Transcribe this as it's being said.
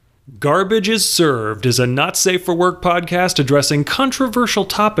Garbage is Served is a not safe for work podcast addressing controversial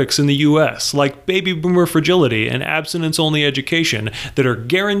topics in the US, like baby boomer fragility and abstinence-only education that are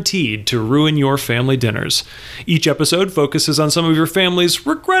guaranteed to ruin your family dinners. Each episode focuses on some of your family's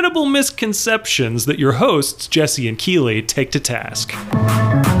regrettable misconceptions that your hosts, Jessi and Keely, take to task.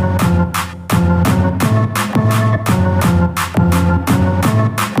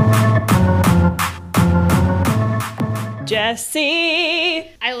 Jessi!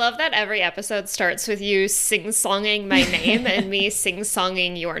 I love that every episode starts with you sing-songing my name and me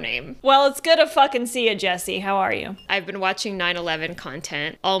sing-songing your name. Well, it's good to fucking see you, Jessi. How are you? I've been watching 9/11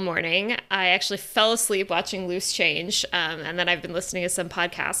 content all morning. I actually fell asleep watching Loose Change, and then I've been listening to some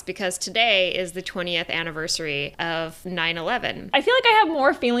podcasts because today is the 20th anniversary of 9/11. I feel like I have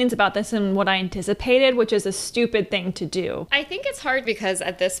more feelings about this than what I anticipated, which is a stupid thing to do. I think it's hard because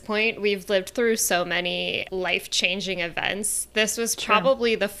at this point, we've lived through so many life-changing events. This was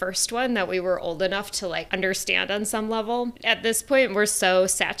probably the first one that we were old enough to understand on some level. At this point, we're so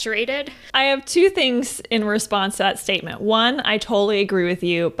saturated. I have two things in response to that statement. One, I totally agree with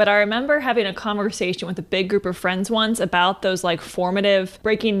you, but I remember having a conversation with a big group of friends once about those formative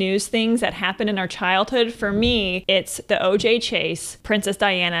breaking news things that happened in our childhood. For me, it's the O.J. Chase, Princess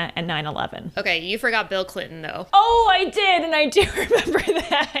Diana, and 9/11. Okay, you forgot Bill Clinton though. Oh, I did, and I do remember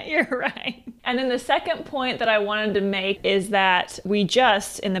that. You're right. And then the second point that I wanted to make is that we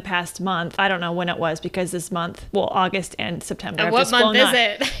just, in the past month, I don't know when it was because this month, August and September. And what month is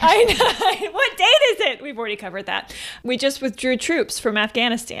it? I know. What date is it? We've already covered that. We just withdrew troops from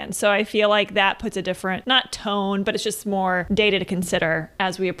Afghanistan. So I feel like that puts a different, not tone, but it's just more data to consider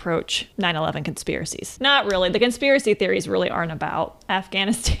as we approach 9/11 conspiracies. Not really. The conspiracy theories really aren't about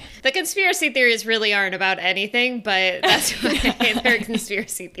Afghanistan. The conspiracy theories really aren't about anything, but that's why they're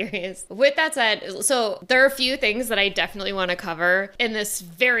conspiracy theories. With that said, so there are a few things that I definitely want to cover in this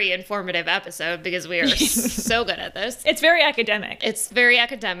very informative episode because we are so good at this. It's very academic. It's very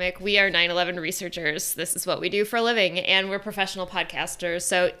academic. We are 9/11 researchers. This is what we do for a living, and we're professional podcasters,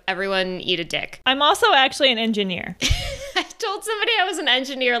 so everyone eat a dick. I'm also actually an engineer. I told somebody I was an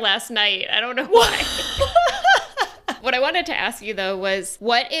engineer last night. I don't know why. What I wanted to ask you, though, was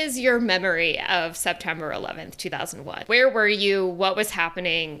what is your memory of September 11th, 2001? Where were you? What was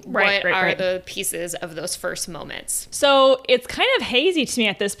happening? What are the pieces of those first moments? So it's kind of hazy to me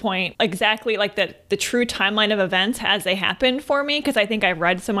at this point, exactly the true timeline of events as they happened for me, because I think I've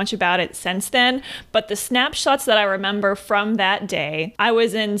read so much about it since then. But the snapshots that I remember from that day, I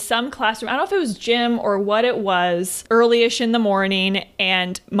was in some classroom. I don't know if it was gym or what it was, early-ish in the morning,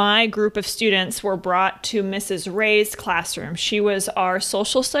 and my group of students were brought to Mrs. Ray's classroom. She was our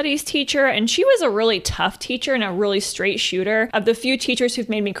social studies teacher, and she was a really tough teacher and a really straight shooter. Of the few teachers who've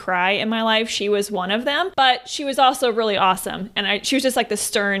made me cry in my life, she was one of them, but she was also really awesome. And she was just the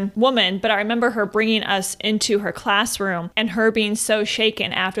stern woman, but I remember her bringing us into her classroom and her being so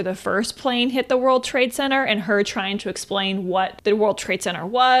shaken after the first plane hit the World Trade Center and her trying to explain what the World Trade Center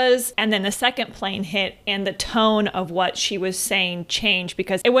was. And then the second plane hit and the tone of what she was saying changed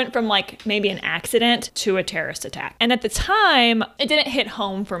because it went from maybe an accident to a terrorist attack. And at the time, it didn't hit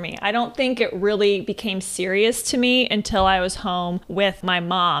home for me. I don't think it really became serious to me until I was home with my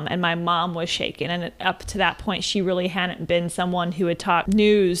mom, and my mom was shaken. And up to that point, she really hadn't been someone who had talked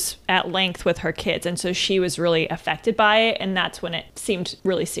news at length with her kids. And so she was really affected by it, and that's when it seemed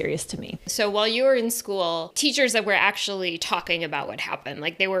really serious to me. So while you were in school, teachers that were actually talking about what happened,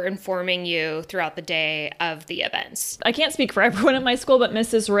 they were informing you throughout the day of the events. I can't speak for everyone at my school, but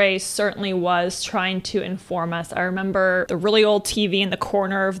Mrs. Ray certainly was trying to inform us. I remember the really old TV in the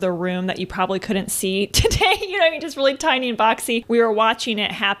corner of the room that you probably couldn't see today, just really tiny and boxy. We were watching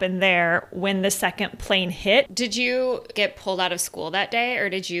it happen there when the second plane hit. Did you get pulled out of school that day, or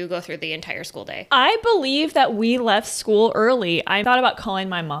did you go through the entire school day? I believe that we left school early. I thought about calling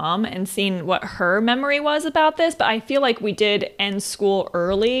my mom and seeing what her memory was about this, but I feel like we did end school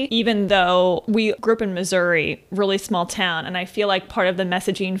early, even though we grew up in Missouri, really small town, and I feel like part of the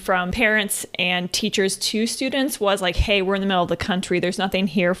messaging from parents and teachers to students was hey, we're in the middle of the country. There's nothing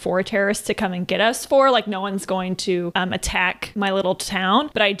here for terrorists to come and get us for. No one's going to attack my little town.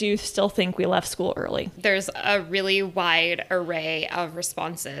 But I do still think we left school early. There's a really wide array of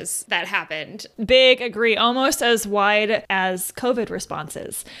responses that happened. Big agree. Almost as wide as COVID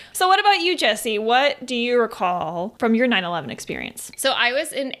responses. So what about you, Jessi? What do you recall from your 9/11 experience? So I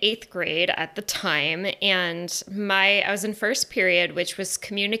was in 8th grade at the time, and I was in first period, which was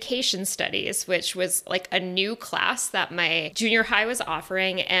communication studies, which was a new class class that my junior high was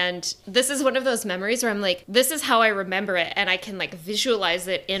offering. And this is one of those memories where I'm like, this is how I remember it. And I can like visualize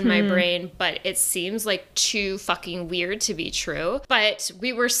it in my brain, but it seems like too fucking weird to be true. But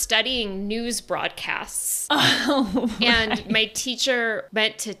we were studying news broadcasts. And my teacher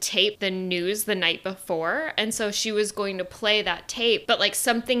meant to tape the news the night before. And so she was going to play that tape, but like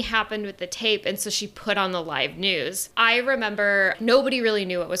something happened with the tape. And so she put on the live news. I remember nobody really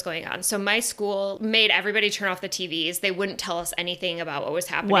knew what was going on. So my school made everybody turn off the TVs. They wouldn't tell us anything about what was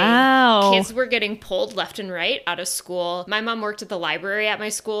happening. Wow. Kids were getting pulled left and right out of school. My mom worked at the library at my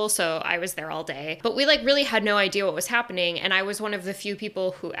school, so I was there all day. But we like really had no idea what was happening. And I was one of the few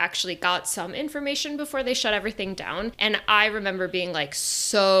people who actually got some information before they shut everything down. And I remember being like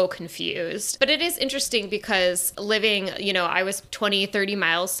so confused. But it is interesting because living, you know, I was 20, 30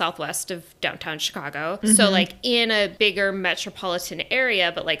 miles southwest of downtown Chicago. So like in a bigger metropolitan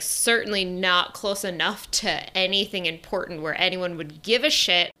area, but like certainly not close enough to anything important where anyone would give a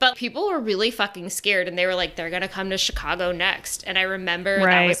shit. But people were really fucking scared and they were like, they're gonna come to Chicago next. And I remember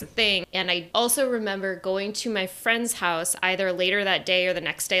that was a thing. And I also remember going to my friend's house either later that day or the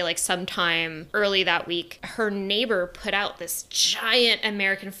next day, like sometime early that week. Her neighbor put out this giant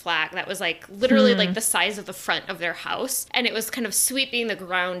American flag that was like literally like the size of the front of their house. And it was kind of sweeping the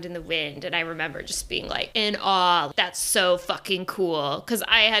ground in the wind. And I remember just being like in awe. That's so fucking cool. Because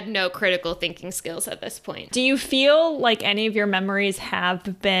I had no critical thinking skills at this point. Do you feel like any of your memories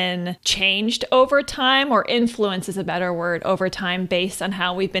have been changed over time, or influence is a better word, over time based on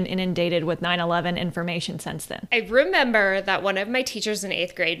how we've been inundated with 9/11 information since then? I remember that one of my teachers in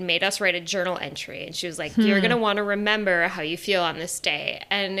 8th grade made us write a journal entry. And she was like, you're going to want to remember how you feel on this day.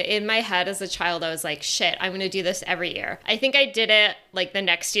 And in my head as a child, I was like, shit, I'm going to do this every year. I think I did it like the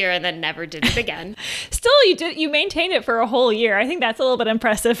next year and then never did it again. Still, you maintained it for a whole year. I think that's a little bit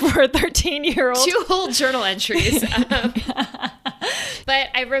impressive for a 13-year-old. 2 whole journal entries. But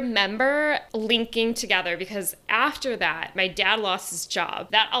I remember linking together because after that, my dad lost his job.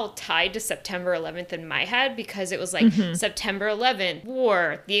 That all tied to September 11th in my head because it was like September 11th,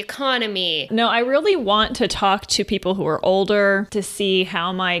 war, the economy. No, I really want to talk to people who are older to see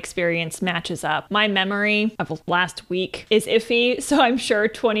how my experience matches up. My memory of last week is iffy, so I'm sure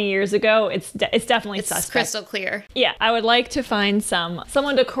 20 years ago, it's definitely suspect. Crystal clear. Yeah, I would like to find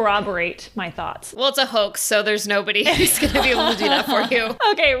someone to corroborate my thoughts. Well, it's a hoax, so there's nobody who's going to be able to do that for you.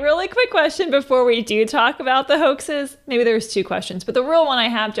 Okay, really quick question before we do talk about the hoaxes. Maybe there's 2 questions, but the real one I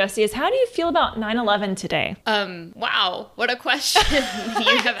have, Jessi, is how do you feel about 9/11 today? Wow, what a question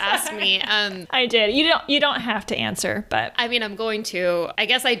you have asked me. I did. You don't have to answer, but I mean, I'm going to. I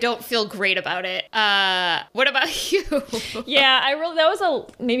guess I don't feel great about it. What about you? Yeah, that was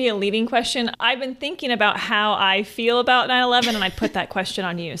maybe a leading question. I've been thinking about how I feel about 9/11 and I put that question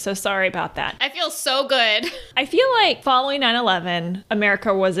on you. So sorry about that. I feel so good. I feel like following 9/11,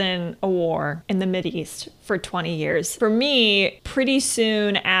 America was in a war in the Mideast for 20 years. For me, pretty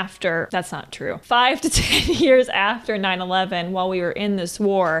soon after, that's not true, 5 to 10 years after 9/11, while we were in this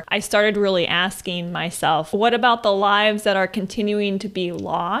war, I started really asking myself, what about the lives that are continuing to be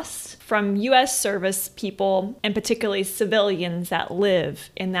lost from U.S. service people, and particularly civilians that live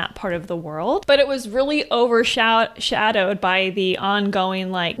in that part of the world? But it was really overshadowed by the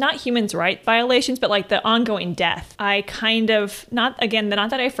ongoing, like, not human rights violations, but like the ongoing death. I kind of, not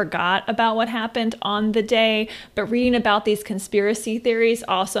that I forgot about what happened on the day, but reading about these conspiracy theories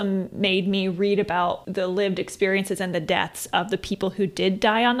also made me read about the lived experiences and the deaths of the people who did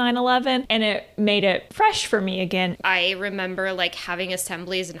die on 9/11, and it made it fresh for me again. I remember like having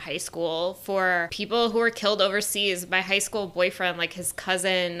assemblies in high school for people who were killed overseas. My high school boyfriend, like his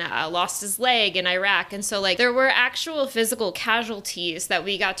cousin, lost his leg in Iraq. And so like there were actual physical casualties that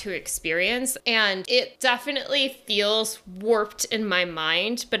we got to experience. And it definitely feels warped in my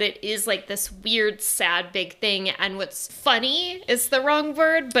mind, but it is like this weird, sad, big thing. And what's funny is the wrong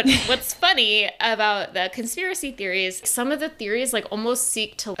word, but what's funny about the conspiracy theories, some of the theories like almost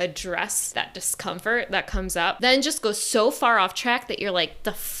seek to address that discomfort that comes up, then just go so far off track that you're like,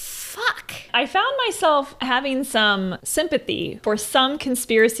 the fuck? I found myself having some sympathy for some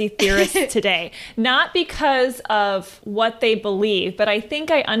conspiracy theorists today, not because of what they believe, but I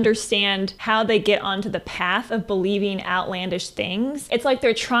think I understand how they get onto the path of believing outlandish things. It's like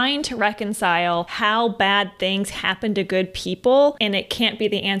they're trying to reconcile how bad things happen to good people, and it can't be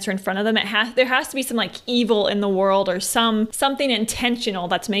the answer in front of them. There has to be some like evil in the world or something intentional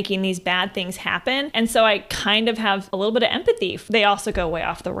that's making these bad things happen. And so I kind of have a little bit of empathy. They also go way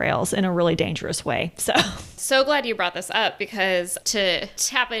off the rails in a really dangerous way. So glad you brought this up, because to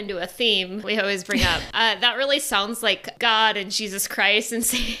tap into a theme we always bring up, that really sounds like God and Jesus Christ and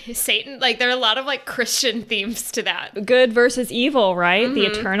Satan. Like, there are a lot of like Christian themes to that. Good versus evil, right? The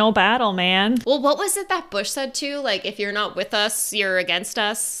eternal battle, man. Well, what was it that Bush said too? Like, if you're not with us, you're against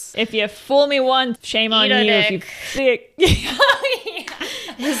us. If you fool me once, shame on you. If you thick.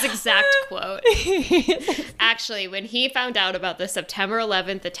 His exact quote. Actually, when he found out about the September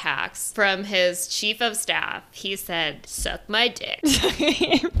 11th attacks from his chief of staff, he said, "Suck my dick."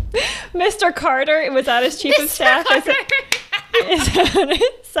 Mr. Carter, was that his chief of staff?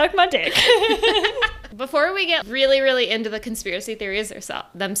 Suck my dick. Before we get really, really into the conspiracy theories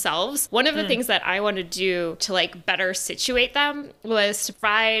themselves, one of the things that I want to do to like better situate them was to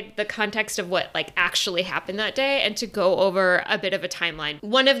provide the context of what like actually happened that day and to go over a bit of a timeline.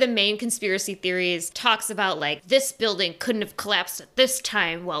 One of the main conspiracy theories talks about like this building couldn't have collapsed at this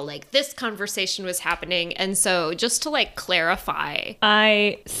time while like this conversation was happening. And so just to like clarify.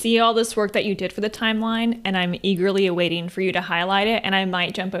 I see all this work that you did for the timeline, and I'm eagerly awaiting for you to highlight it, and I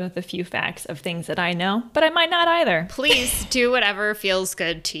might jump in with a few facts of things that I know, but I might not either. Please do whatever feels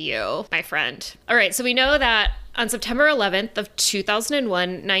good to you, my friend. All right, so we know that on September 11th of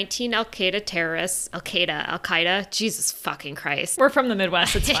 2001, 19 Al-Qaeda terrorists, Al-Qaeda, Jesus fucking Christ. We're from the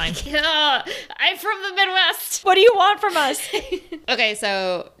Midwest, it's fine. Yeah, I'm from the Midwest. What do you want from us? Okay,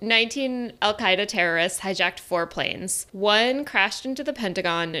 so 19 Al-Qaeda terrorists hijacked 4 planes. 1 crashed into the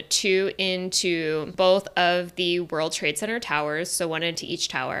Pentagon, 2 into both of the World Trade Center towers, so 1 into each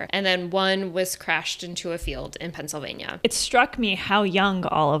tower, and then 1 was crashed into a field in Pennsylvania. It struck me how young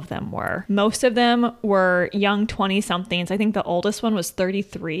all of them were. Most of them were young 20-somethings. I think the oldest one was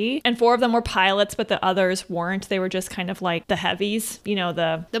 33, and 4 of them were pilots, but the others weren't. They were just kind of like the heavies, you know,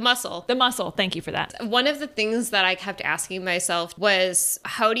 the muscle. The muscle. Thank you for that. One of the things that I kept asking myself was,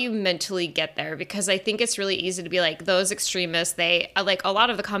 how do you mentally get there? Because I think it's really easy to be like, those extremists, they like, a lot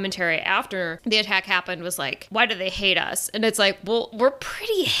of the commentary after the attack happened was like, why do they hate us? And it's like, well, we're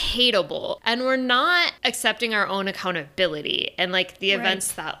pretty hateable, and we're not accepting our own accountability and like the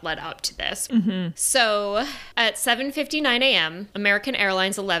events that led up to this. So at 7:59 a.m., American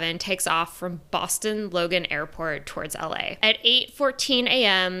Airlines 11 takes off from Boston Logan Airport towards LA. At 8:14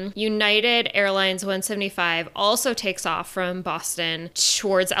 a.m., United Airlines 175 also takes off from Boston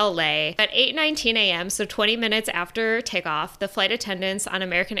towards LA. At 8:19 a.m., so 20 minutes after takeoff, the flight attendants on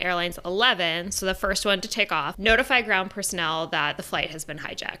American Airlines 11, so the first one to take off, notify ground personnel that the flight has been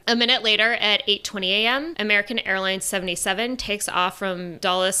hijacked. A minute later, at 8:20 a.m., American Airlines 77 takes off from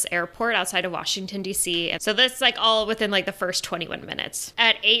Dulles Airport outside of Washington, D.C. So that's like all within like the first 21 minutes.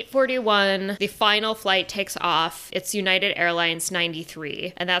 At 8:41, the final flight takes off. It's United Airlines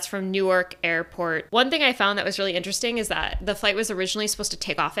 93, and that's from Newark Airport. One thing I found that was really interesting is that the flight was originally supposed to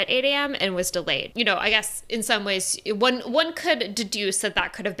take off at 8 a.m. and was delayed. You know, I guess in some ways, one could deduce that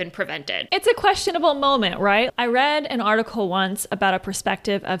that could have been prevented. It's a questionable moment, right? I read an article once about a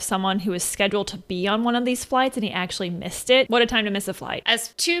perspective of someone who was scheduled to be on one of these flights and he actually missed it. What a time to miss a flight.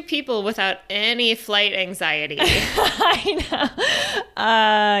 As 2 people without any flight anxiety. I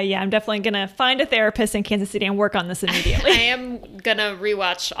know. Yeah, I'm definitely going to find a therapist in Kansas City and work on this immediately. I am going to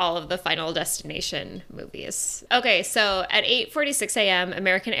rewatch all of the Final Destination movies. Okay, so at 8:46 a.m.,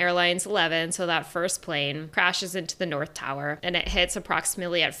 American Airlines 11, so that first plane, crashes into the North Tower, and it hits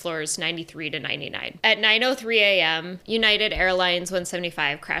approximately at floors 93 to 99. At 9:03 a.m., United Airlines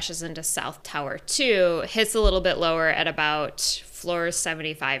 175 crashes into South Tower 2, hits a little bit lower at about floors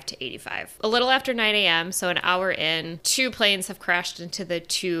 75 to 85. A little after 9 a.m., so an hour in, 2 planes have crashed into the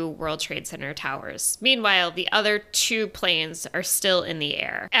 2 World Trade Center towers. Meanwhile, the other 2 planes are still in the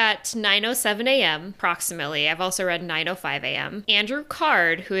air. At 9:07 a.m., approximately, I've also read 9:05 a.m., Andrew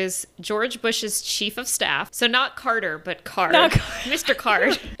Card, who is George Bush's chief of staff, so not Carter, but Card. Mr. Card.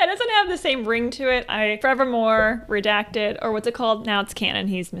 It doesn't have the same ring to it. I forevermore redacted, or what's it called? Now it's canon.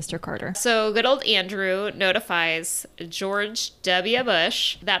 He's Mr. Carter. So good old Andrew notifies George W.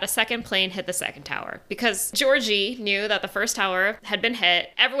 Bush that a second plane hit the second tower. Because Georgie knew that the first tower had been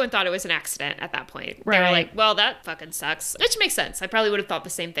hit. Everyone thought it was an accident at that point. Right. They were like, well, that fucking sucks. Which makes sense. I probably would have thought the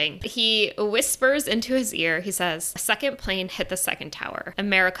same thing. He whispers into his ear, he says, a second plane hit the second tower.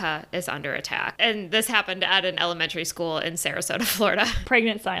 America is under attack. And this happened at an elementary school in Sarasota, Florida.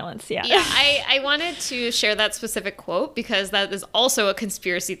 Pregnant silence, yeah. Yeah, I wanted to share that specific quote because that is also a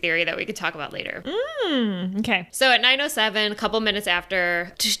conspiracy theory that we could talk about later. Okay. So at 9:07, a couple minutes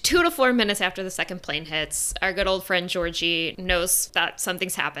after, 2 to 4 minutes after the second plane hits, our good old friend Georgie knows that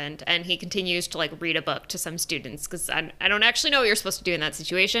something's happened, and he continues to like read a book to some students, because I don't actually know what you're supposed to do in that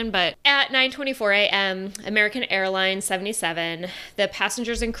situation. But at 9:24 a.m., American Airlines 77, the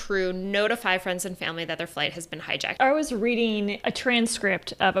passengers and crew notify friends and family that their flight has been hijacked. I was reading a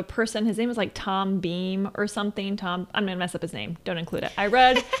transcript of a person, his name was like Tom Beam or something. I'm gonna mess up his name, don't include it. I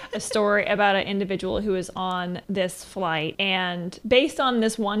read a story about an individual who was on this flight, and based on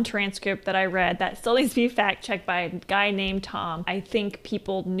this one transcript that I read, that still needs to be fact checked by a guy named Tom, I think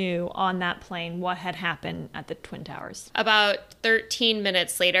people knew on that plane what had happened at the Twin Towers. About 13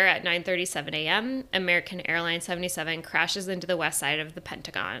 minutes later at 9:37 a.m., American Airlines 77 crashes into the west side of the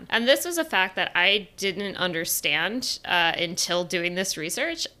Pentagon. And this was a fact that I didn't understand until doing this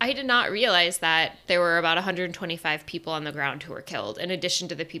research. I did not realize that there were about 125 people on the ground who were killed, in addition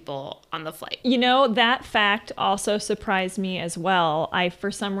to the people on the flight. You know, that fact also surprised me as well. I,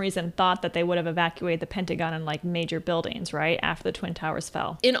 for some reason, thought that they would have evacuated the Pentagon in like major buildings, right, after the Twin Towers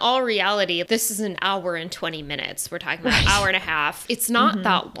fell. In all reality, this is an hour and 20 minutes. We're talking about an hour and a half. It's not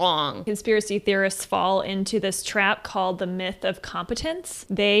that long. Conspiracy theorists fall into this trap called the myth of competence.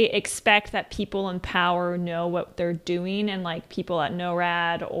 They expect that people in power know what they're doing, and like people at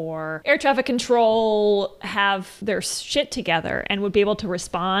NORAD or air traffic control have their shit together and would be able to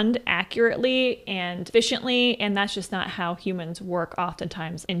respond accurately and efficiently, and that's just not how humans work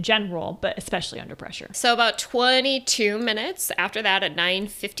oftentimes in general, but especially under pressure. So about 22 minutes after that, at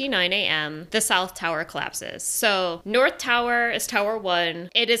 9:59 a.m., the South Tower collapses. So North Tower is Tower 1.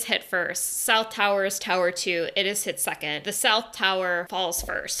 It is hit first. South Tower is Tower 2. It is hit second. The South Tower falls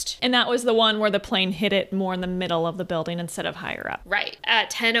first. And that was the one where the plane hit it more in the middle of the building instead of higher up. Right.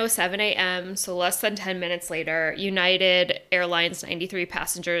 At 10:07 a.m., so less than 10 minutes later, United Airlines 93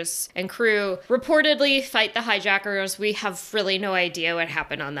 passengers and crew reportedly fight the hijackers. We have really no idea what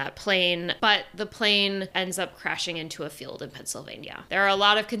happened on that plane, but the plane ends up crashing into a field in Pennsylvania. There are a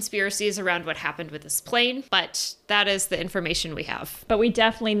lot of conspiracies around what happened with this plane, but that is the information we have. But we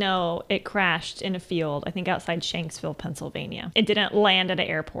definitely know it crashed in a field, I think outside Shanksville, Pennsylvania. It didn't land at an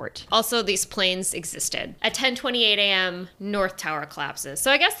airport. Also, these planes existed. At 10:28 a.m., North Tower collapses.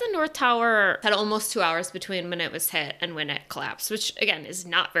 So I guess the North Tower had almost 2 hours between when it was hit and when it collapsed, which again is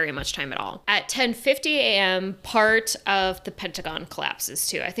not very much time at all. At 10:50 a.m., part of the Pentagon collapses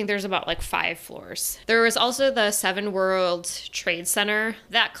too. I think there's about like 5 floors. There was also the 7 World Trade Center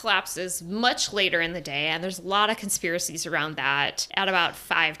that collapses much later in the day, and there's a lot of conspiracies around that at about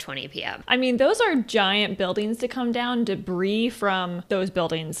 5:20 p.m. I mean, those are giant buildings to come down. Debris from those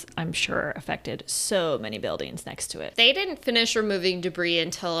buildings, I'm sure, affected so many buildings next to it. They didn't finish removing debris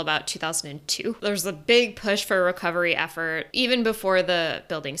until about 2002. There was a big push for a recovery effort. Even before the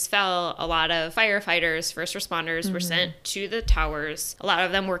buildings fell, a lot of firefighters, first responders were sent to the towers. A lot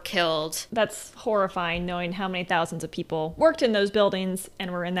of them were killed. That's horrifying, knowing how many thousands of people worked in those buildings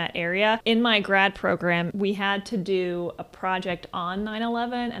and were in that area. In my grad program, we had to do a project on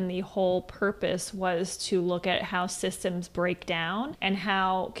 9/11, and the whole purpose was to look at how systems break down and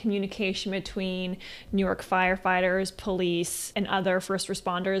how communication between New York firefighters, police, and other first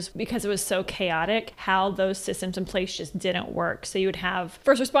responders, because it was so chaotic, how those systems in place just didn't work. So you would have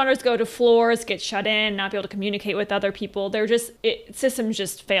first responders go to floors, get shut in, not be able to communicate with other people. Systems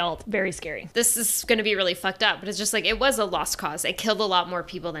just failed. Very scary. This is going to be really fucked up, but it's just like, it was a lost cause. It killed a lot more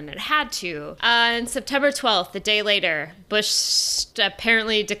people than it had to. On September 12th, the day later, Bush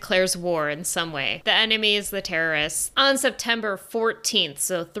apparently declares war in some way. The enemy is the terrorists. On September 14th,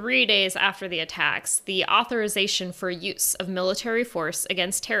 so 3 days after the attacks, the authorization for use of military force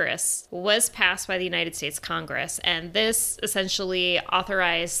against terrorists was passed by the United States Congress, and this essentially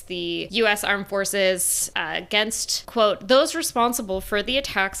authorized the U.S. Armed Forces against, quote, those responsible for the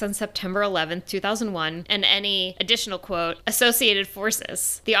attacks on September 11th, 2001, and any additional, quote, associated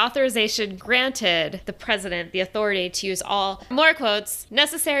forces. The authorization granted the president the authority to use all, more quotes,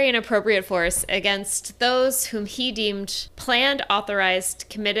 necessary and appropriate force against those whom he deemed planned, authorized,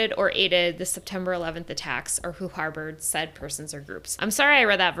 committed, or aided the September 11th attacks, or who harbored said persons or groups. I'm sorry I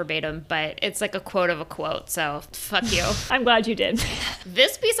read that verbatim, but it's like a quote of a quote, so fuck you. I'm glad you did.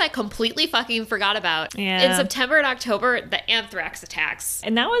 This piece I completely fucking forgot about. Yeah. In September and October, the anthrax attacks.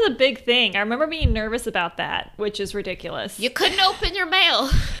 And that was a big thing. I remember being nervous about that, which is ridiculous. You couldn't open your mail.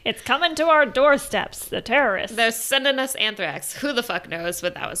 It's coming to our doorsteps, the terrorists. They're sending us anthrax. Who the fuck knows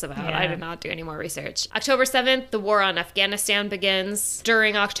what that was about? Yeah. I did not do any more research. October 7th, the war on Afghanistan begins.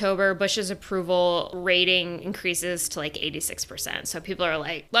 During October, Bush's approval rating increases to like 86%. So people are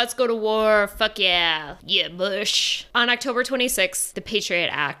like, let's go to war. Fuck yeah. Yeah, Bush. On October 26th, the Patriot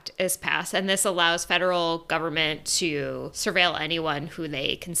Act is passed, and this allows federal government to surveil anyone who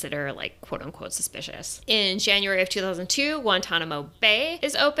they consider like quote unquote suspicious. In January of 2002, Guantanamo Bay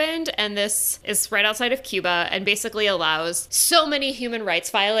is opened, and this is right outside of Cuba and basically allows so many human rights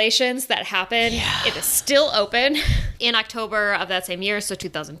violations that happen. Yeah. It is still open. In October of that same year, so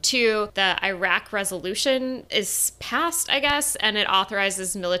 2002, the Iraq resolution is passed, I guess, and it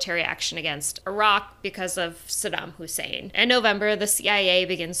authorizes military action against Iraq because of Saddam Hussein. In November, the CIA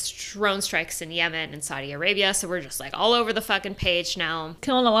begins drone strikes in Yemen and Saudi Arabia, so we're just like all over the fucking page now.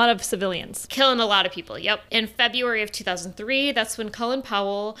 Killing a lot of civilians. Killing a lot of people, yep. In February of 2003, that's when Colin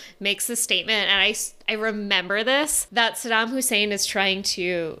Powell makes a statement, and I remember this, that Saddam Hussein is trying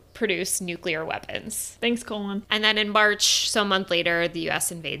to produce nuclear weapons. Thanks, Colin. And then in March, so a month later, the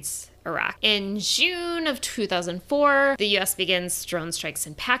U.S. invades Iraq. In June of 2004, the U.S. begins drone strikes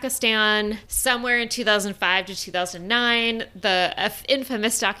in Pakistan. Somewhere in 2005 to 2009, the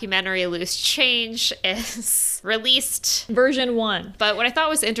infamous documentary Loose Change is released. Version 1. But what I thought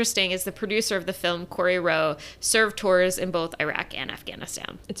was interesting is the producer of the film, Corey Rowe, served tours in both Iraq and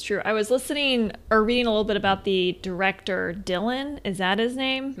Afghanistan. It's true. I was listening or reading a little bit about the director, Dylan. Is that his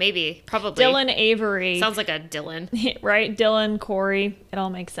name? Maybe. Probably. Dylan Avery. Sounds like a Dylan. Right? Dylan, Corey. It all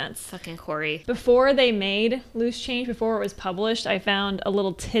makes sense. Fucking Corey. Before they made Loose Change, before it was published, I found a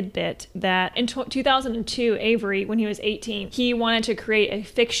little tidbit that in 2002, Avery, when he was 18, he wanted to create a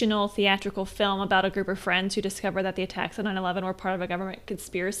fictional theatrical film about a group of friends who discovered that the attacks on 9/11 were part of a government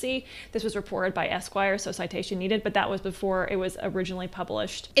conspiracy. This was reported by Esquire, so citation needed, but that was before it was originally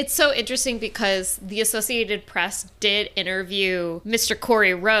published. It's so interesting because the Associated Press did interview Mr.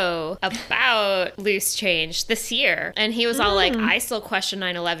 Corey Rowe about Loose Change this year, and he was all like, I still question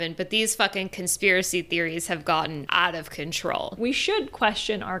 9/11, but these fucking conspiracy theories have gotten out of control. We should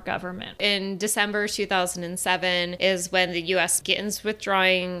question our government. In December 2007 is when the U.S. begins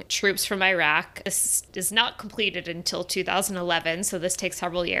withdrawing troops from Iraq. This is not completed until 2011, so this takes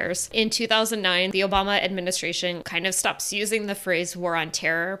several years. In 2009, the Obama administration kind of stops using the phrase war on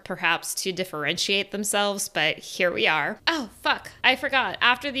terror, perhaps to differentiate themselves, but here we are. Oh, fuck. I forgot.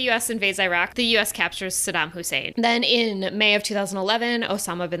 After the U.S. invades Iraq, the U.S. captures Saddam Hussein. Then in May of 2011,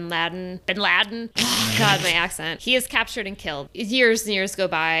 Osama Bin Laden, God, my accent. He is captured and killed. Years and years go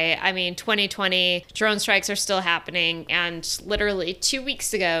by. I mean, 2020, drone strikes are still happening. And literally 2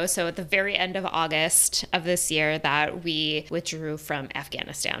 weeks ago, so at the very end of August of this year, that we withdrew from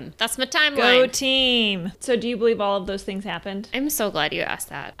Afghanistan. That's my timeline. Go team. So do you believe all of those things happened? I'm so glad you asked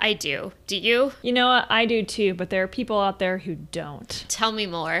that. I do. Do you? You know what? I do too, but there are people out there who don't. Tell me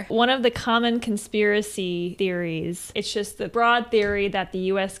more. One of the common conspiracy theories, it's just the broad theory that the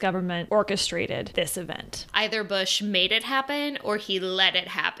U.S. government orchestrated this event. Either Bush made it happen or he let it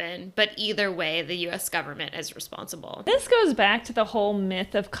happen, but either way, the U.S. government is responsible. This goes back to the whole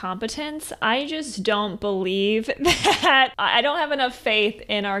myth of competence. I just don't believe that, I don't have enough faith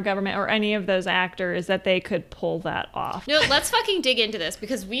in our government or any of those actors that they could pull that off. No, let's fucking dig into this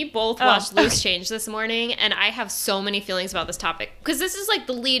because we both watched Loose Change this morning and I have so many feelings about this topic because this is like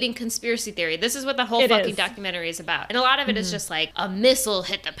the leading conspiracy theory. This is what the whole fucking documentary is about. And a lot of it is just like a missile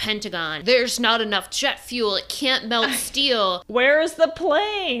hit the Pentagon. There's not enough jet fuel. It can't melt steel. Where's the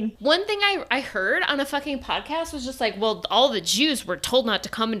plane? One thing I heard on a fucking podcast was just like, well, all the Jews were told not to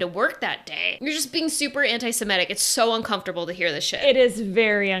come into work that day. You're just being super anti-Semitic. It's so uncomfortable to hear this shit. It is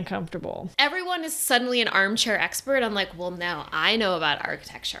very uncomfortable. Everyone is suddenly an armchair expert. I'm like, well, now I know about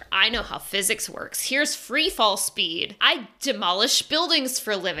architecture. I know how physics works. Here's free fall speed. I demolish buildings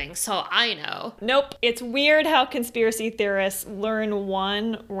for a living, so I know. Nope. It's weird how conspiracy theorists learn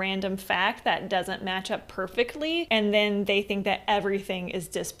one random fact that doesn't match up perfectly, and then they think that everything is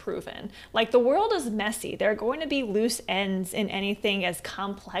disproven. Like, the world is messy. There are going to be loose ends in anything as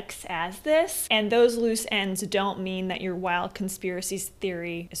complex as this, and those loose ends don't mean that your wild conspiracy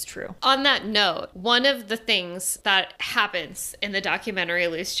theory is true. On that note, one of the things that happens in the documentary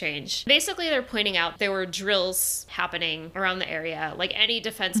Loose Change, basically they're pointing out there were drills happening around the area, like any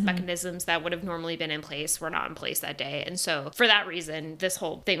defense mechanisms that would have normally been in place were not in place that day. And so for that reason, this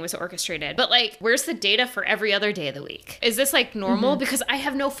whole thing was orchestrated. But like, where's the data for every other day of the week? Is this like normal? Because I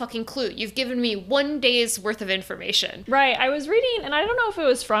have no fucking clue. You've given me 1 day's worth of information. Right. I was reading, and I don't know if it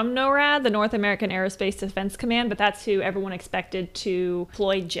was from NORAD, the North American Aerospace Defense Command, but that's who everyone expected to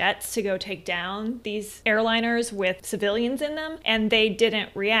deploy jets to go take down these airliners with civilians in them, and they didn't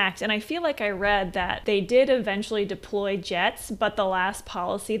react. And I feel like I read that they did eventually deploy jets, but the last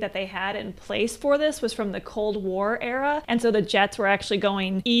policy that they had in place for this was from the Cold War era, and so the jets were actually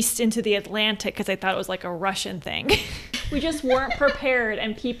going east into the Atlantic because they thought it was like a Russian thing. We just weren't prepared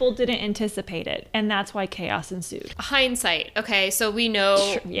and people didn't anticipate it. And that's why chaos ensued. Hindsight. Okay, so we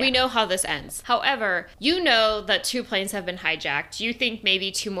know we know how this ends. However, you know that 2 planes have been hijacked. You think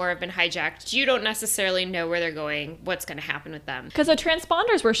maybe 2 more have been hijacked. You don't necessarily know where they're going, what's going to happen with them. Because the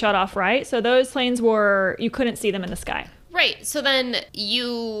transponders were shut off, right? So those planes were, you couldn't see them in the sky. Right. So then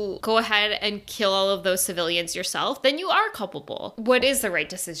you go ahead and kill all of those civilians yourself. Then you are culpable. What is the right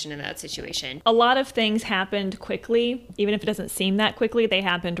decision in that situation? A lot of things happened quickly. Even if it doesn't seem that quickly, they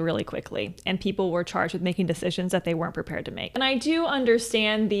happened really quickly. And people were charged with making decisions that they weren't prepared to make. And I do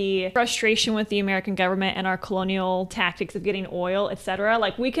understand the frustration with the American government and our colonial tactics of getting oil, etc.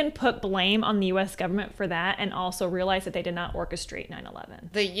 Like, we can put blame on the U.S. government for that and also realize that they did not orchestrate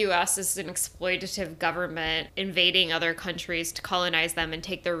 9/11. The U.S. is an exploitative government invading other countries to colonize them and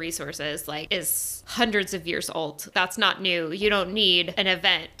take their resources, is hundreds of years old. That's not new. You don't need an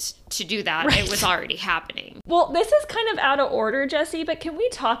event to do that. Right. It was already happening. Well, this is kind of out of order, Jessi, but can we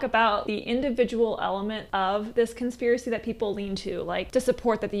talk about the individual element of this conspiracy that people lean to, like to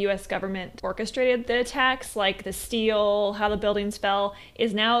support that the U.S. government orchestrated the attacks, like the steel, how the buildings fell?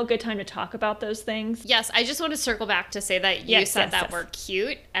 Is now a good time to talk about those things? Yes, I just want to circle back to say that you said that we're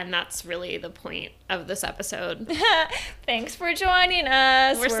cute, and that's really the point of this episode. Thanks for joining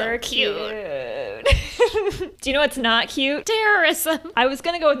us. We're so cute. Do you know what's not cute? Terrorism. I was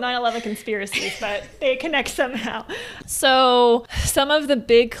going to go with 9/11 conspiracies, but they connect somehow. So some of the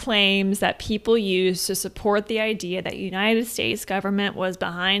big claims that people use to support the idea that the United States government was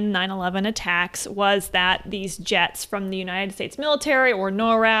behind 9/11 attacks was that these jets from the United States military, or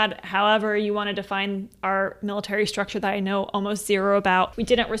NORAD, however you want to define our military structure that I know almost zero about, we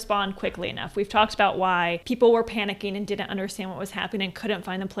didn't respond quickly enough. We've talked about why people were panicking and didn't understand what was happening and couldn't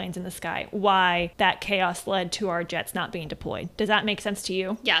find the planes in the sky, why that chaos led to our jets not being deployed. Does that make sense to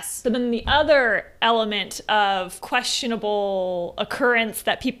you? Yes. So then the other element of questionable occurrence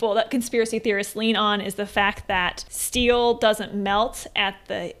that conspiracy theorists lean on is the fact that steel doesn't melt at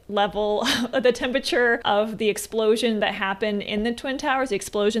the level of the temperature of the explosion that happened in the Twin Towers, the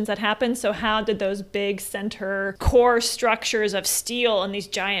explosions that happened. So how did those big center core structures of steel in these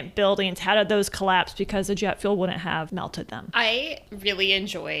giant buildings, how did those collapse because the jet fuel wouldn't have melted them? I really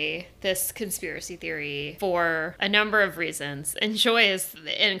enjoy this conspiracy theory for a number of reasons. Enjoy is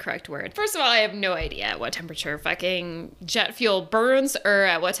the incorrect word. First of all, I have no idea at what temperature fucking jet fuel burns or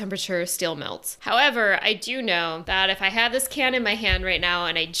at what temperature steel melts. However, I do know that if I had this can in my hand right now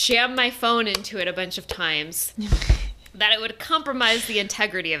and I jam my phone into it a bunch of times, that it would compromise the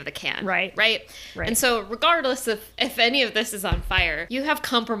integrity of the can. Right. And so regardless of if any of this is on fire, you have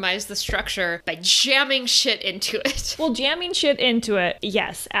compromised the structure by jamming shit into it. Well, jamming shit into it,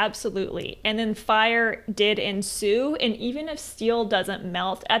 yes, absolutely. And then fire did ensue. And even if steel doesn't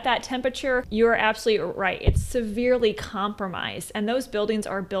melt at that temperature, you're absolutely right. It's severely compromised. And those buildings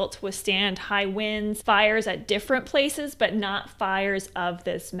are built to withstand high winds, fires at different places, but not fires of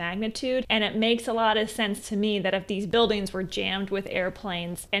this magnitude. And it makes a lot of sense to me that if these buildings were jammed with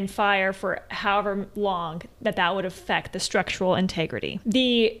airplanes and fire for however long, that would affect the structural integrity.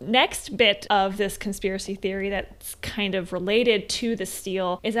 The next bit of this conspiracy theory that's kind of related to the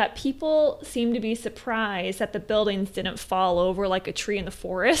steel is that people seem to be surprised that the buildings didn't fall over like a tree in the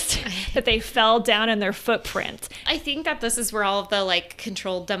forest, that they fell down in their footprint. I think that this is where all of the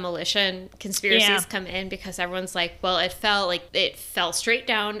controlled demolition conspiracies come in, because everyone's like, well, it fell straight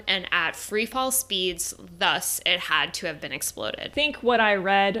down and at free fall speeds, thus it had to have been exploded. I think what I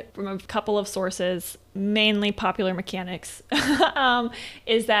read from a couple of sources, mainly popular mechanics,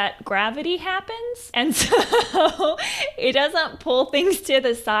 is that gravity happens. And so it doesn't pull things to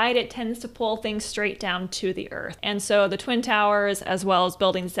the side. It tends to pull things straight down to the earth. And so the Twin Towers, as well as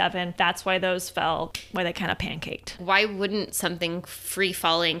Building 7, that's why those fell, why they kind of pancaked. Why wouldn't something free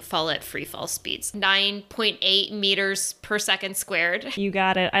falling fall at free fall speeds? 9.8 meters per second squared. You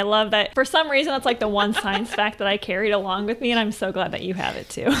got it. I love that. For some reason, that's like the one science fact that I carried along with me, and I'm so glad that you have it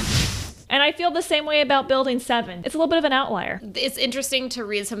too. And I feel the same way about Building 7. It's a little bit of an outlier. It's interesting to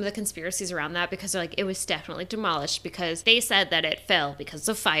read some of the conspiracies around that, because they're like, it was definitely demolished because they said that it fell because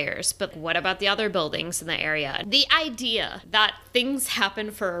of fires. But what about the other buildings in the area? The idea that things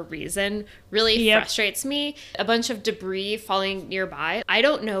happen for a reason really frustrates me. A bunch of debris falling nearby. I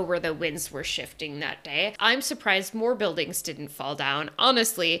don't know where the winds were shifting that day. I'm surprised more buildings didn't fall down,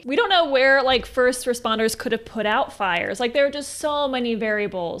 honestly. We don't know where first responders could have put out fires. There are just so many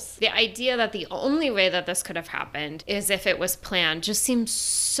variables. The idea idea that the only way that this could have happened is if it was planned just seems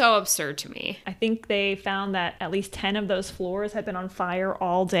so absurd to me. I think they found that at least 10 of those floors had been on fire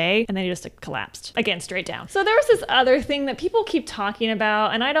all day and they just collapsed. Again, straight down. So there was this other thing that people keep talking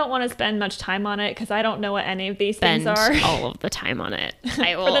about, and I don't want to spend much time on it because I don't know what any of these things are. All of the time on it.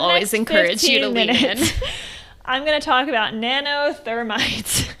 I will always encourage you to lean in. I'm going to talk about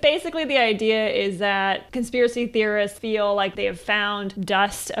nanothermites. Basically, the idea is that conspiracy theorists feel like they have found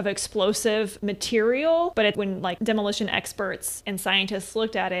dust of explosive material, but when like demolition experts and scientists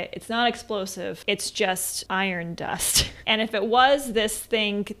looked at it, it's not explosive, it's just iron dust. And if it was this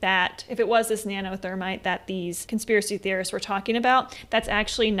nanothermite that these conspiracy theorists were talking about, that's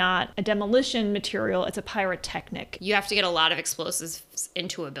actually not a demolition material, it's a pyrotechnic. You have to get a lot of explosives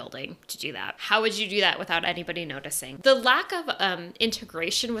into a building to do that. How would you do that without anybody noticing? The lack of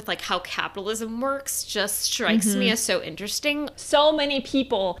integration with like how capitalism works just strikes me as so interesting. So many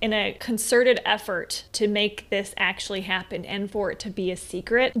people in a concerted effort to make this actually happen and for it to be a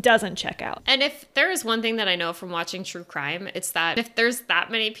secret doesn't check out. And if there is one thing that I know from watching true crime, it's that if there's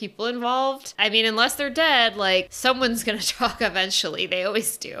that many people involved, I mean, unless they're dead, like someone's gonna talk eventually. They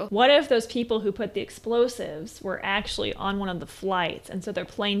always do. What if those people who put the explosives were actually on one of the flights and so their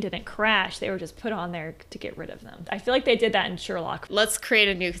plane didn't crash, they were just put on there to get rid of them? I feel like they did that in Sherlock. Let's create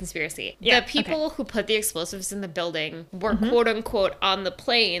a new conspiracy. Yeah, the people who put the explosives in the building were quote unquote on the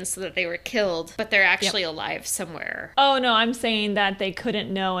plane so that they were killed, but they're actually alive somewhere. Oh no, I'm saying that they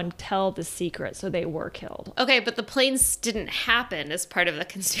couldn't know and tell the secret, so they were killed. Okay, but the planes didn't happen as part of the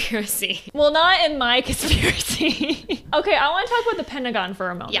conspiracy. Well, not in my conspiracy. Okay, I want to talk about the Pentagon for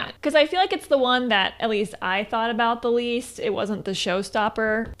a moment. Yeah. Because I feel like it's the one that at least I thought about the least. It wasn't the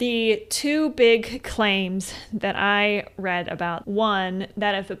showstopper. The two big claims that I read about, one,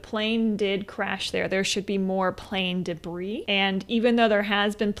 that if a plane did crash there should be more plane debris. And even though there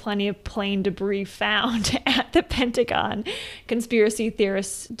has been plenty of plane debris found at the Pentagon, conspiracy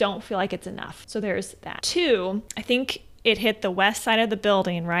theorists don't feel like it's enough. So there's that. Two, I think it hit the west side of the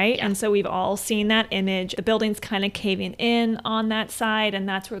building, right? Yeah. And so we've all seen that image. The building's kind of caving in on that side, and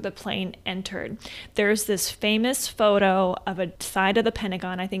that's where the plane entered. There's this famous photo of a side of the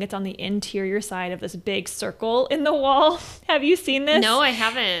Pentagon. I think it's on the interior side of this big circle in the wall. Have you seen this? No, I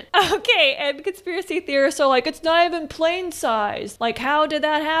haven't. Okay, and conspiracy theorists are like, it's not even plane size. Like, how did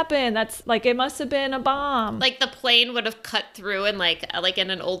that happen? That's like, it must have been a bomb. Like the plane would have cut through and like in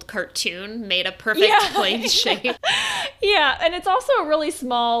an old cartoon made a perfect plane shape. Yeah, and it's also a really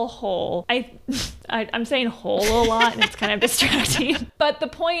small hole. I'm saying hole a lot and it's kind of distracting. But the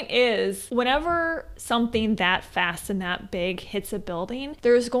point is, whenever something that fast and that big hits a building,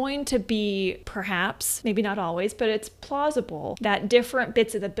 there's going to be perhaps, maybe not always, but it's plausible that different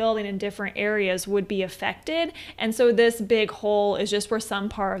bits of the building in different areas would be affected. And so this big hole is just where some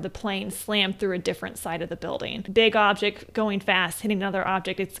part of the plane slammed through a different side of the building. Big object going fast, hitting another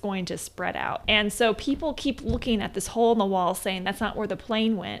object, it's going to spread out. And so people keep looking at this hole in the wall saying that's not where the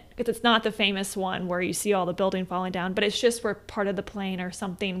plane went, because it's not the famous one where you see all the building falling down, but it's just where part of the plane or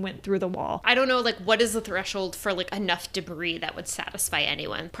something went through the wall. I don't know, like, what is the threshold for like enough debris that would satisfy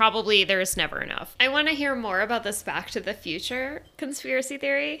anyone? Probably there's never enough. I want to hear more about this Back to the Future conspiracy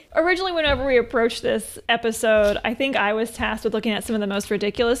theory. Originally, whenever we approached this episode, I think I was tasked with looking at some of the most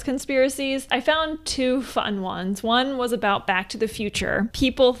ridiculous conspiracies. I found two fun ones. One was about Back to the Future.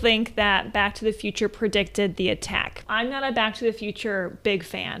 People think that Back to the Future predicted the attack. I'm not a Back to the Future big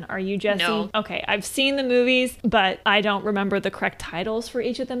fan. Are you, Jessi? No. Okay, I've seen the movies, but I don't remember the correct titles for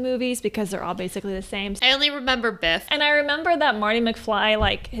each of the movies because they're all basically the same. I only remember Biff. And I remember that Marty McFly,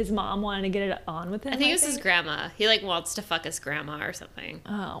 like, his mom wanted to get it on with him. I think it was his grandma. He like wants to fuck his grandma or something.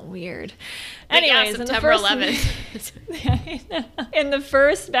 Oh, weird. But Anyways, yeah, September 11th. In the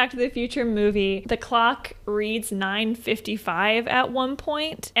first Back to the Future movie, the clock reads 9:55 at one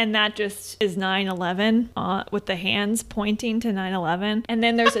point, and that just is 9/11 with the hands pointing to 9/11. And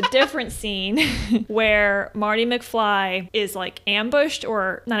then there's a different scene where Marty McFly is like ambushed,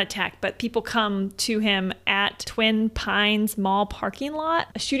 or not attacked, but people come to him at Twin Pines Mall parking lot.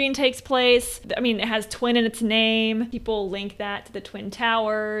 A shooting takes place. I mean, it has Twin in its name. People link that to the Twin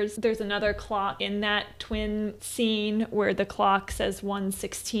Towers. There's another clock in that Twin scene where the clock says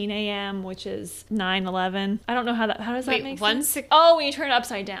 1:16 a.m., which is 9/11. I don't know how does that make sense? Oh, when you turn it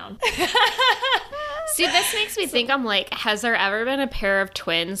upside down. See, this makes me think, I'm like, has there ever been a pair of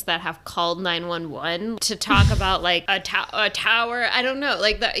twins that have called 911 to talk about like a tower? I don't know.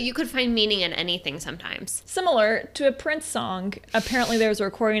 Like you could find meaning in anything sometimes. Similar to a Prince song. Apparently there was a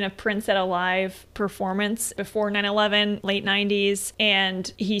recording of Prince at a live performance before 9/11, late 90s,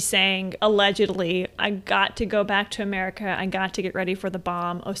 and he sang, allegedly, I got to go back to America. I got to get ready for the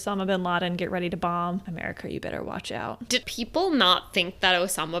bomb. Osama Bin Laden, get ready to bomb. America, you better watch out. Did people not think that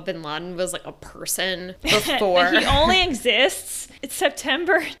Osama Bin Laden was like a person before? He only exists. It's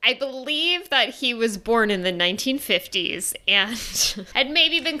September. I believe that he was born in the 1950s and had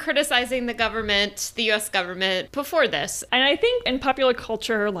maybe been criticizing the government, the US government, before this. And I think in popular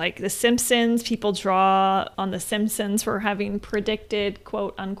culture, like The Simpsons, people draw on The Simpsons for having predicted,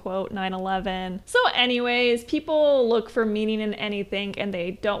 quote unquote, 9/11. So anyways, people look for meaning in anything and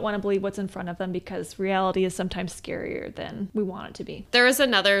they don't want to believe what's in front of them because reality is sometimes scarier than we want it to be. There was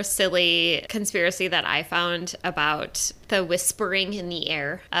another silly conspiracy that I found about the whispering in the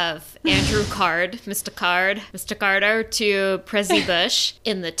air of Andrew Mr. Carter to Prezi Bush.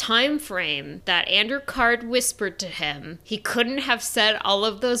 In the time frame that Andrew Card whispered to him, he couldn't have said all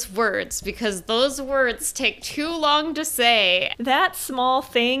of those words because those words take too long to say. That small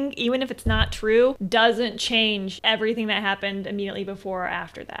thing, even if it's not true, doesn't change everything that happened immediately before or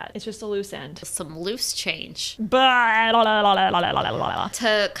after that. It's just a loose end. Some loose change. But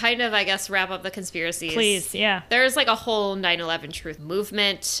to kind of, I guess, wrap up the conspiracies. Please, yeah. There's like a whole 9/11 truth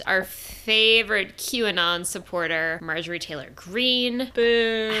movement. Our favorite QAnon supporter, Marjorie Taylor Greene,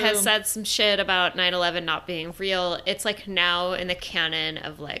 has said some shit about 9/11 not being real. It's like now in the canon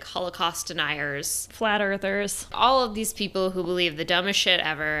of like Holocaust deniers. Flat earthers. All of these people who believe the dumbest shit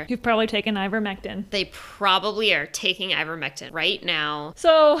ever. You've probably taken ivermectin. They probably are taking ivermectin right now.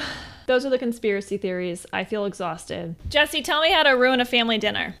 So those are the conspiracy theories. I feel exhausted. Jessi, tell me how to ruin a family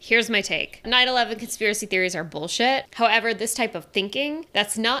dinner. Here's my take. 9/11 conspiracy theories are bullshit. However, this type of thinking,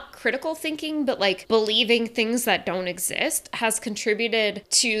 that's not critical thinking, but like believing things that don't exist, has contributed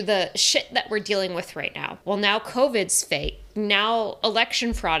to the shit that we're dealing with right now. Well, now COVID's fake. Now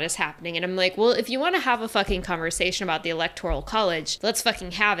election fraud is happening. And I'm like, well, if you want to have a fucking conversation about the Electoral College, let's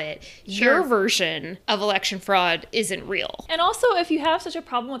fucking have it. Sure. Your version of election fraud isn't real. And also, if you have such a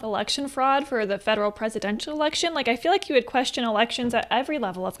problem with election fraud for the federal presidential election, like I feel like you would question elections at every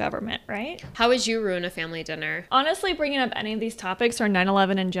level of government, right? How would you ruin a family dinner? Honestly, bringing up any of these topics or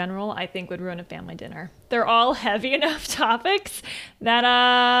 9/11 in general, I think would ruin a family dinner. They're all heavy enough topics that,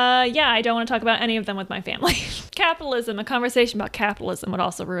 I don't want to talk about any of them with my family. Capitalism, a conversation about capitalism would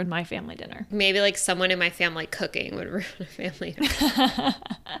also ruin my family dinner. Maybe like someone in my family cooking would ruin a family dinner.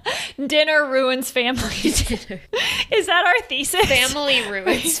 Dinner ruins family dinner. Is that our thesis? Family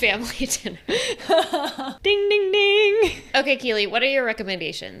ruins family dinner. Ding, ding, ding. Okay, Keely, what are your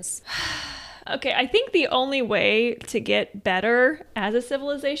recommendations? Okay, I think the only way to get better as a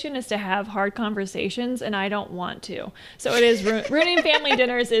civilization is to have hard conversations, and I don't want to. So it is ruining family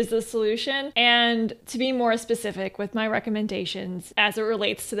dinners is the solution. And to be more specific with my recommendations as it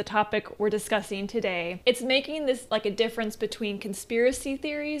relates to the topic we're discussing today, it's making this like a difference between conspiracy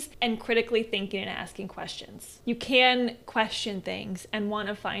theories and critically thinking and asking questions. You can question things and want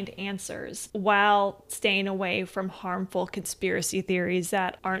to find answers while staying away from harmful conspiracy theories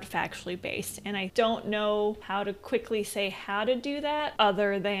that aren't factually based. And I don't know how to quickly say how to do that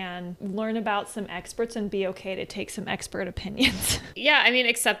other than learn about some experts and be okay to take some expert opinions. Yeah, I mean,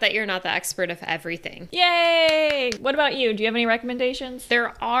 except that you're not the expert of everything. Yay! What about you? Do you have any recommendations?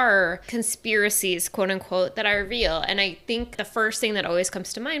 There are conspiracies, quote unquote, that are real. And I think the first thing that always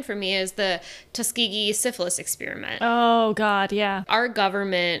comes to mind for me is the Tuskegee syphilis experiment. Oh, God, yeah. Our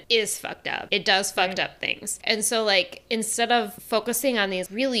government is fucked up. It does fucked up things. And so, like, instead of focusing on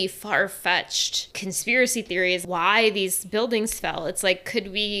these really far-fetched conspiracy theories, why these buildings fell, it's like,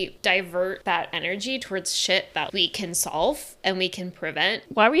 could we divert that energy towards shit that we can solve and we can prevent?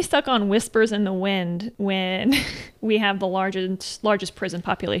 Why are we stuck on whispers in the wind when we have the largest prison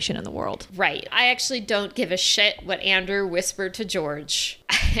population in the world? Right. I actually don't give a shit what Andrew whispered to George.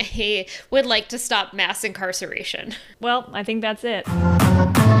 I would like to stop mass incarceration. Well, I think that's it.